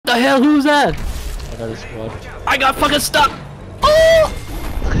The hell? Who's that? I got a squad. I got fucking stuck. Oh!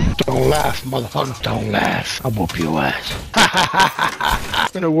 Don't laugh, motherfucker. Don't laugh. I'll whoop your ass. I'm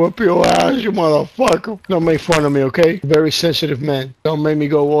gonna whoop your ass, you motherfucker. Don't make fun of me, okay? Very sensitive man. Don't make me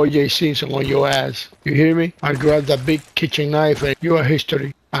go OJ Simpson on your ass. You hear me? I grab that big kitchen knife and you are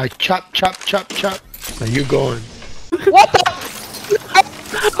history. I chop, chop, chop, chop. Now you going. What the?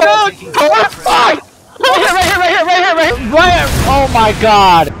 Oh, fuck! Right here! Oh my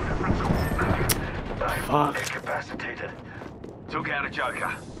god! Fuck. Incapacitated. Took out a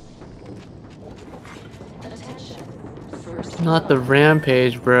Joker. Not the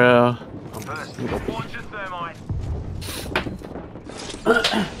rampage, bro. First, launch your thermite.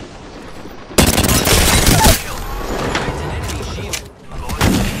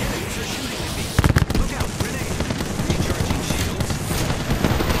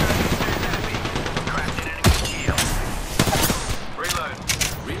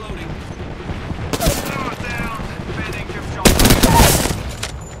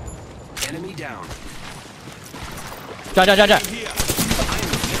 Enemy down. Ja.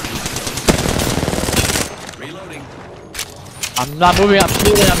 Reloading. I'm not moving, I'm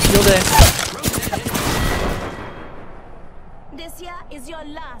shielding. This year is your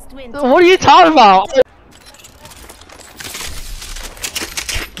last winter. What are you talking about?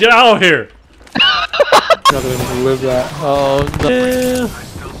 Get out of here! Not gonna live that. Oh no.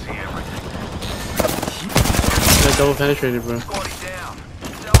 Got double penetrated, bro.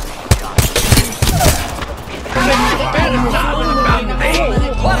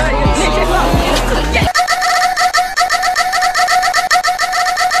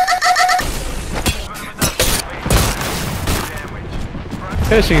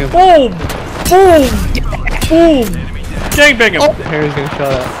 Finishing him. Boom! Boom! Boom! Gangbang him! Oh. Harry's gonna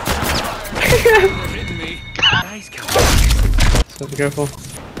shot at. So be careful.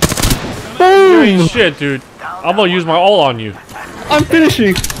 You ain't shit, dude. I'm gonna use my ult on you. I'm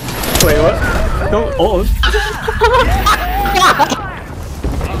finishing! Wait, what? No, oh.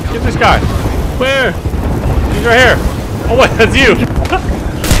 Get this guy. Where? He's right here. Oh wait, that's you.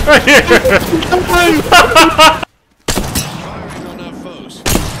 Right here.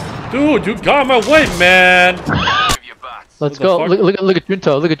 Dude, you got my way, man. Let's go. Look at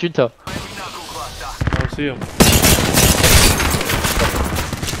Junto. Look at Junto. I don't see him.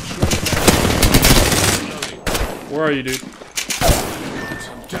 Where are you, dude?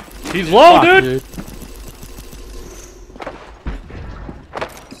 He's low, Fuck, dude.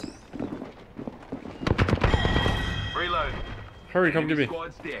 Reload. Hurry, come get me.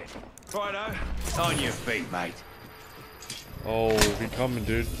 Squad's dead. Righto. On your feet, mate. Oh, he coming,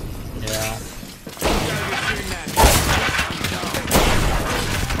 dude. Yeah.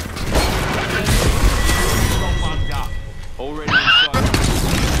 Already inside.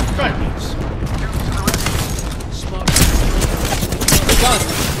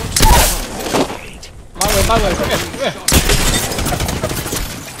 My way, come here.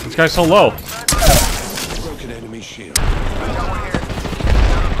 This guy's so low. Broken enemy shield.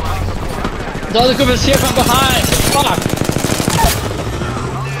 The other coming here from behind. Fuck.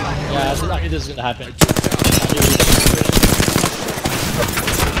 Yeah, I knew this was gonna happen.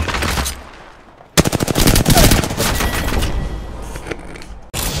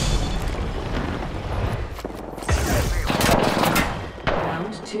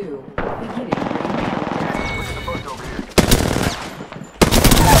 Round 2. Beginning.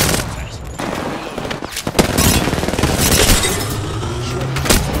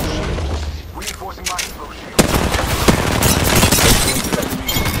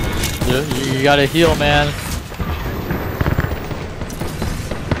 You gotta heal, man.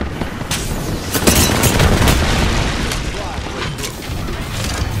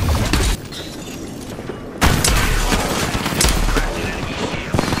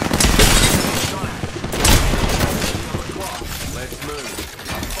 Let's move.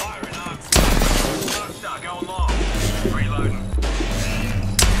 I'm firing arms. Start going long. Reloading.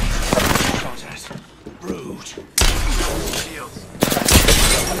 Contact. Rude. Shields.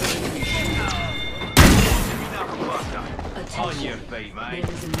 On your feet, mate.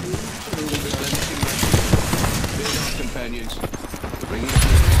 Companions.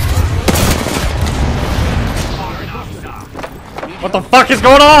 What the fuck is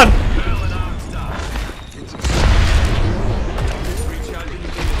going on?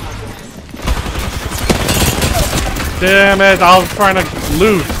 Damn it, I was trying to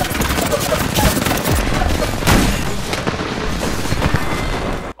loot.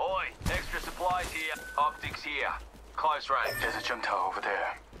 Oi, extra supplies here. Optics here. Close range. There's a jump tower over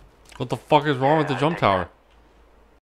there. What the fuck is wrong with the jump tower?